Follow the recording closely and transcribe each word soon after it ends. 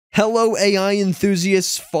Hello AI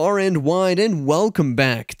enthusiasts far and wide, and welcome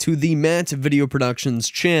back to the Matt Video Productions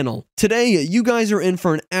channel. Today, you guys are in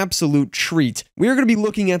for an absolute treat. We are going to be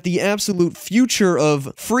looking at the absolute future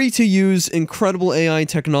of free-to-use, incredible AI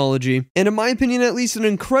technology, and in my opinion at least, an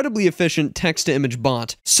incredibly efficient text-to-image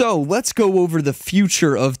bot. So, let's go over the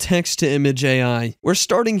future of text-to-image AI. We're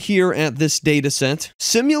starting here at this dataset.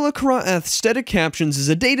 Simulacrabot Aesthetic Captions is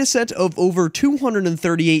a dataset of over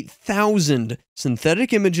 238,000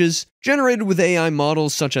 synthetic images generated with AI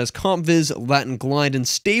models such as CompViz, Latin Glide, and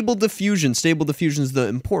Stable Diffusion. Stable Diffusion is the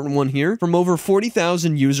important one here, from over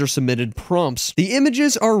 40,000 user-submitted prompts. The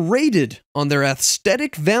images are rated on their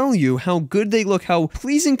aesthetic value, how good they look, how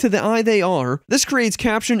pleasing to the eye they are. This creates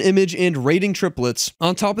caption, image, and rating triplets.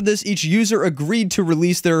 On top of this, each user agreed to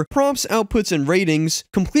release their prompts, outputs, and ratings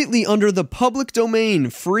completely under the public domain,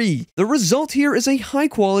 free. The result here is a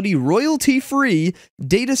high-quality, royalty-free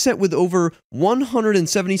dataset with over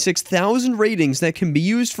 176,000 ratings that can be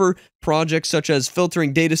used for projects such as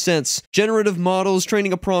filtering datasets, generative models,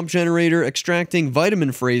 training a prompt generator, extracting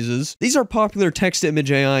vitamin phrases. These are popular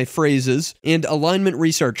text-to-image AI phrases, and alignment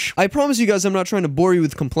research. I promise you guys I'm not trying to bore you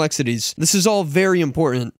with complexities. This is all very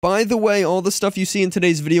important. By the way, all the stuff you see in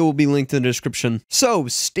today's video will be linked in the description. So,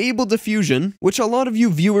 Stable Diffusion, which a lot of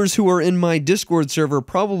you viewers who are in my Discord server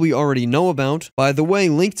probably already know about. By the way,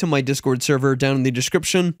 link to my Discord server down in the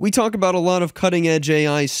description. We talk about a lot of cutting-edge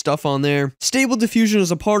AI stuff on there. Stable Diffusion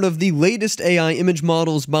is a part of the latest AI image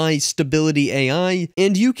models by Stability AI,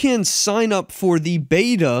 and you can sign up for the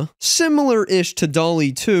beta, similar-ish to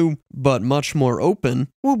DALL-E 2, but much more open.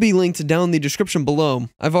 Will be linked down in the description below.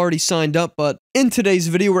 I've already signed up, but in today's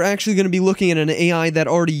video, we're actually going to be looking at an AI that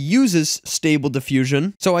already uses Stable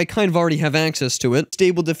Diffusion, so I kind of already have access to it.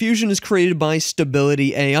 Stable Diffusion is created by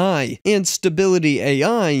Stability AI, and Stability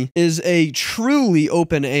AI is a truly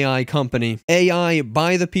open AI company. AI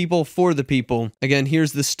by the people, for the people. Again,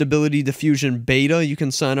 here's the Stability Diffusion beta you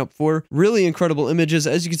can sign up for. Really incredible images.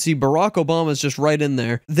 As you can see, Barack Obama is just right in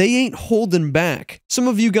there. They ain't holding back. Some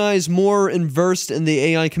of you guys more versed in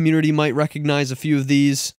the AI community might recognize a few of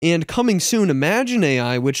these, and coming soon, Imagine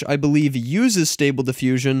AI, which I believe uses Stable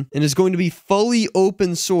Diffusion and is going to be fully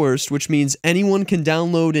open sourced, which means anyone can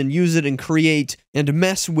download and use it and create and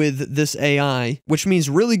mess with this AI, which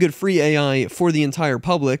means really good free AI for the entire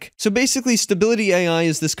public. So basically, Stability AI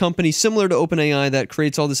is this company similar to OpenAI that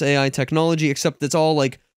creates all this AI technology, except it's all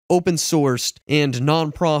like open sourced and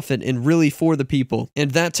non-profit and really for the people.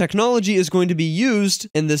 And that technology is going to be used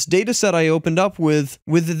in this dataset I opened up with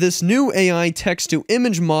this new AI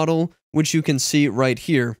text-to-image model, which you can see right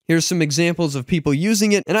here. Here's some examples of people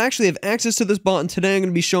using it, and I actually have access to this bot, and today I'm going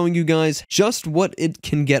to be showing you guys just what it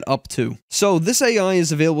can get up to. So this AI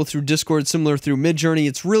is available through Discord, similar through Midjourney.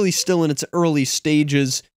 It's really still in its early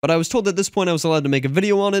stages, but I was told at this point I was allowed to make a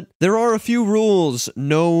video on it. There are a few rules.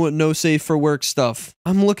 No safe for work stuff.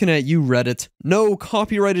 I'm looking at you, Reddit. No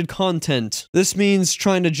copyrighted content. This means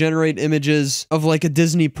trying to generate images of like a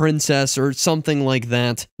Disney princess or something like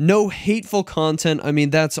that. No hateful content. I mean,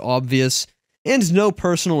 that's obvious. And no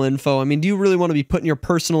personal info. I mean, do you really want to be putting your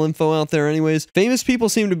personal info out there anyways? Famous people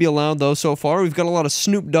seem to be allowed though so far. We've got a lot of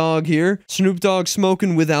Snoop Dogg here. Snoop Dogg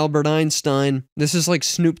smoking with Albert Einstein. This is like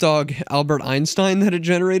Snoop Dogg Albert Einstein that it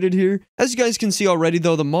generated here. As you guys can see already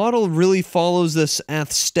though, the model really follows this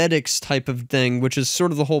aesthetics type of thing, which is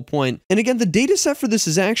sort of the whole point. And again, the dataset for this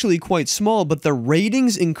is actually quite small, but the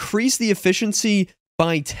ratings increase the efficiency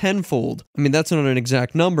by tenfold. I mean, that's not an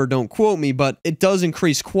exact number, don't quote me, but it does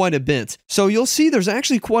increase quite a bit. So you'll see there's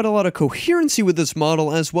actually quite a lot of coherency with this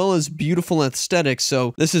model, as well as beautiful aesthetics.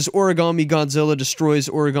 So this is Origami Godzilla Destroys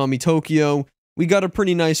Origami Tokyo. We got a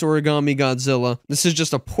pretty nice Origami Godzilla. This is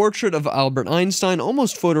just a portrait of Albert Einstein,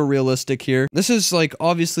 almost photorealistic here. This is like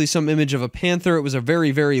obviously some image of a panther. It was a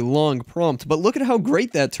very, very long prompt, but look at how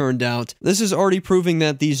great that turned out. This is already proving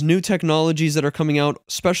that these new technologies that are coming out,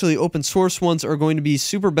 especially open source ones, are going to be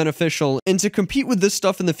super beneficial. And to compete with this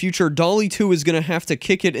stuff in the future, DALL-E 2 is going to have to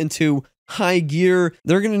kick it into high gear.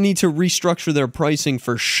 They're going to need to restructure their pricing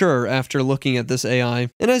for sure after looking at this AI.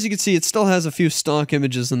 And as you can see, it still has a few stock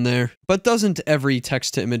images in there, but doesn't every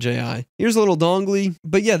text-to-image AI. Here's a little dongly.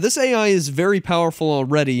 But yeah, this AI is very powerful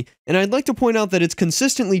already, and I'd like to point out that it's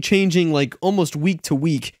consistently changing like almost week to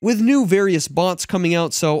week with new various bots coming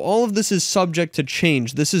out, so all of this is subject to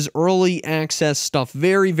change. This is early access stuff,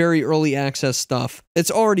 very, very early access stuff.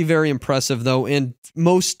 It's already very impressive though, and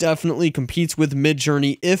most definitely competes with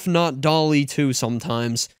Midjourney, if not DALL-E 2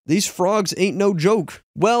 sometimes. These frogs ain't no joke.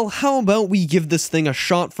 Well, how about we give this thing a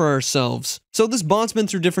shot for ourselves? So this bot's been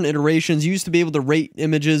through different iterations. You used to be able to rate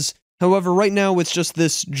images However, right now it's just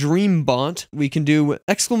this Dreambot. We can do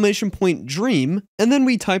 !dream, and then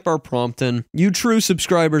we type our prompt in. You true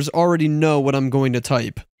subscribers already know what I'm going to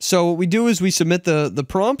type. So what we do is we submit the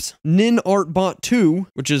prompt. NANI Artbot 2,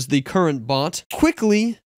 which is the current bot,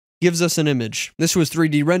 quickly gives us an image. This was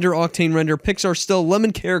 3D render, Octane render, Pixar still,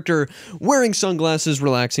 lemon character, wearing sunglasses,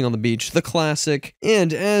 relaxing on the beach, the classic.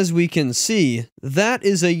 And as we can see, that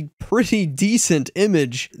is a pretty decent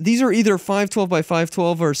image. These are either 512 by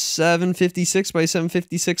 512 or 756 by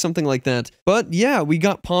 756, something like that. But yeah, we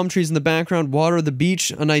got palm trees in the background, water, the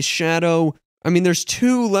beach, a nice shadow. I mean, there's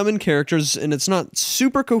 2 lemon characters, and it's not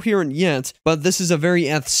super coherent yet, but this is a very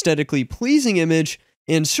aesthetically pleasing image,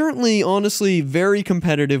 and certainly, honestly, very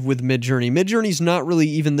competitive with Midjourney. Midjourney's not really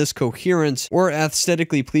even this coherent or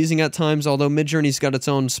aesthetically pleasing at times, although Midjourney's got its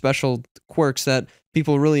own special quirks that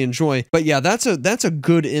people really enjoy. But yeah, that's a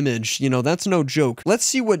good image, you know, that's no joke. Let's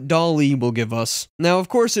see what DALL-E will give us. Now, of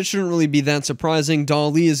course, it shouldn't really be that surprising.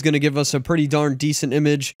 DALL-E is going to give us a pretty darn decent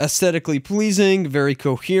image, aesthetically pleasing, very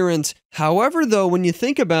coherent. However, though, when you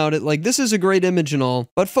think about it, like, this is a great image and all,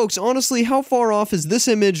 but folks, honestly, how far off is this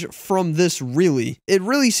image from this really? It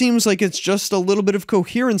really seems like it's just a little bit of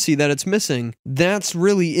coherency that it's missing. That's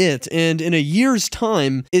really it, and in a year's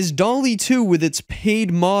time, is DALL-E 2 with its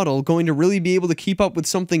paid model going to really be able to keep up with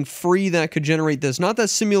something free that could generate this? Not that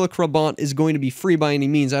Simulacrabot is going to be free by any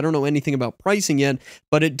means, I don't know anything about pricing yet,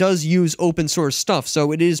 but it does use open source stuff,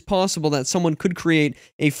 so it is possible that someone could create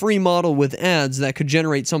a free model with ads that could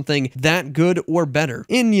generate something that good or better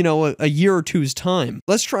in, you know, a year or two's time.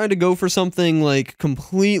 Let's try to go for something like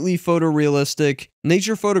completely photorealistic,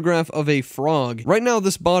 nature photograph of a frog. Right now,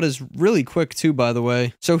 this bot is really quick too, by the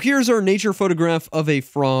way. So here's our nature photograph of a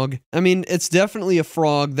frog. I mean, it's definitely a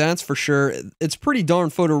frog, that's for sure. It's pretty darn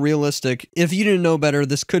photorealistic. If you didn't know better,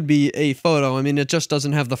 this could be a photo. I mean, it just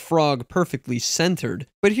doesn't have the frog perfectly centered.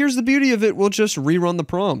 But here's the beauty of it, we'll just rerun the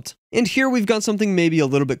prompt. And here we've got something maybe a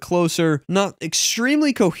little bit closer, not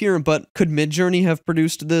extremely coherent, but could Midjourney have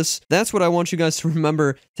produced this? That's what I want you guys to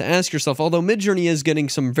remember to ask yourself, although Midjourney is getting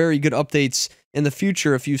some very good updates in the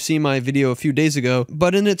future if you've seen my video a few days ago,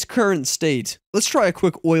 but in its current state. Let's try a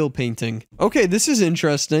quick oil painting. Okay, this is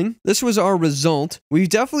interesting. This was our result. We've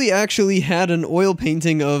definitely actually had an oil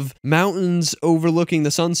painting of mountains overlooking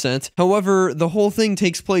the sunset. However, the whole thing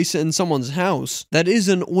takes place in someone's house. That is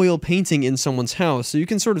an oil painting in someone's house, so you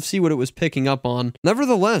can sort of see what it was picking up on.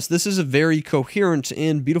 Nevertheless, this is a very coherent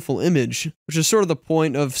and beautiful image, which is sort of the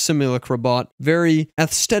point of Simulacrabot. Very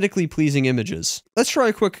aesthetically pleasing images. Let's try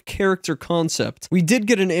a quick character concept. We did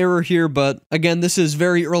get an error here, but again, this is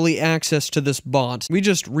very early access to this bot. We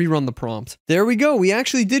just rerun the prompt. There we go. We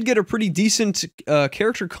actually did get a pretty decent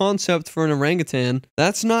character concept for an orangutan.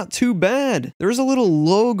 That's not too bad. There's a little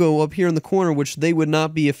logo up here in the corner, which they would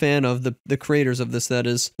not be a fan of, the creators of this, that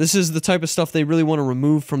is. This is the type of stuff they really want to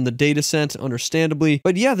remove from the data set, understandably.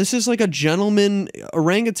 But yeah, this is like a gentleman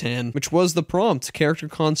orangutan, which was the prompt. Character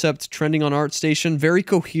concept trending on ArtStation. Very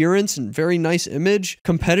coherent and very nice image.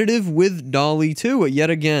 Competitive with DALL-E 2, yet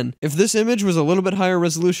again. If this image was a little bit higher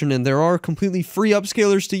resolution and there are completely free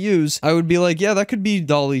upscalers to use, I would be like, yeah, that could be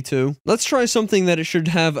DALL-E 2. Let's try something that it should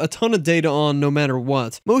have a ton of data on no matter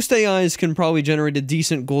what. Most AIs can probably generate a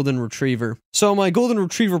decent golden retriever. So my golden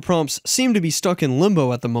retriever prompts seem to be stuck in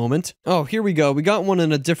limbo at the moment. Oh, here we go. We got one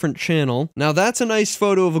in a different channel. Now that's a nice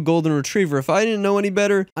photo of a golden retriever. If I didn't know any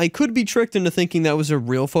better, I could be tricked into thinking that was a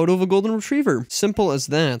real photo of a golden retriever. Simple as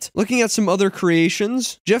that. Looking at some other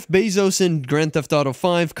creations, Jeff Bezos in Grand Theft Auto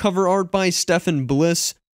 5, cover art by Stephen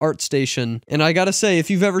Bliss, ArtStation. And I gotta say, if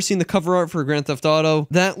you've ever seen the cover art for Grand Theft Auto,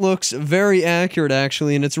 that looks very accurate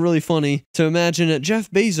actually, and it's really funny to imagine Jeff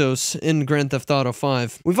Bezos in Grand Theft Auto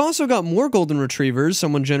 5. We've also got more golden retrievers.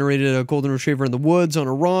 Someone generated a golden retriever in the woods on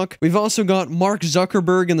a rock. We've also got Mark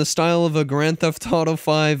Zuckerberg in the style of a Grand Theft Auto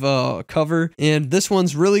 5 cover, and this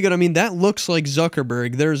one's really good. I mean, that looks like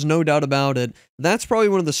Zuckerberg. There's no doubt about it. That's probably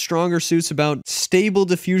one of the stronger suits about stable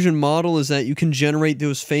diffusion model, is that you can generate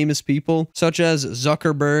those famous people, such as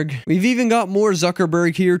Zuckerberg. We've even got more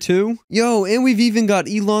Zuckerberg here too. Yo, and we've even got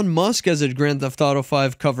Elon Musk as a Grand Theft Auto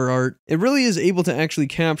 5 cover art. It really is able to actually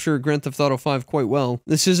capture Grand Theft Auto 5 quite well.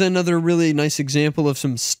 This is another really nice example of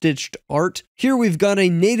some stitched art. Here we've got a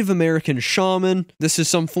Native American shaman. This is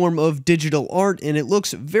some form of digital art, and it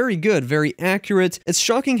looks very good, very accurate. It's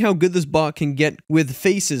shocking how good this bot can get with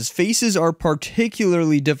faces. Faces are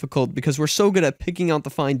particularly difficult because we're so good at picking out the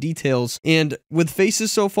fine details, and with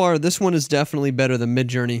faces so far, this one is definitely better than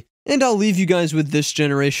Midjourney. And I'll leave you guys with this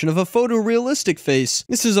generation of a photorealistic face.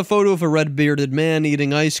 This is a photo of a red-bearded man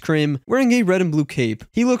eating ice cream, wearing a red and blue cape.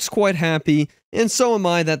 He looks quite happy. and so am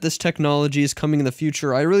I that this technology is coming in the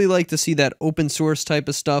future. I really like to see that open source type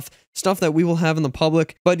of stuff that we will have in the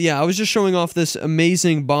public. But yeah, I was just showing off this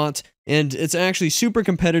amazing bot, and it's actually super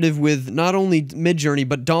competitive with not only Midjourney,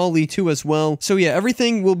 but DALL-E too as well. So yeah,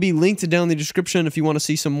 everything will be linked down in the description if you want to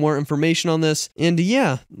see some more information on this. And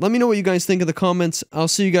yeah, let me know what you guys think in the comments. I'll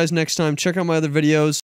see you guys next time. Check out my other videos.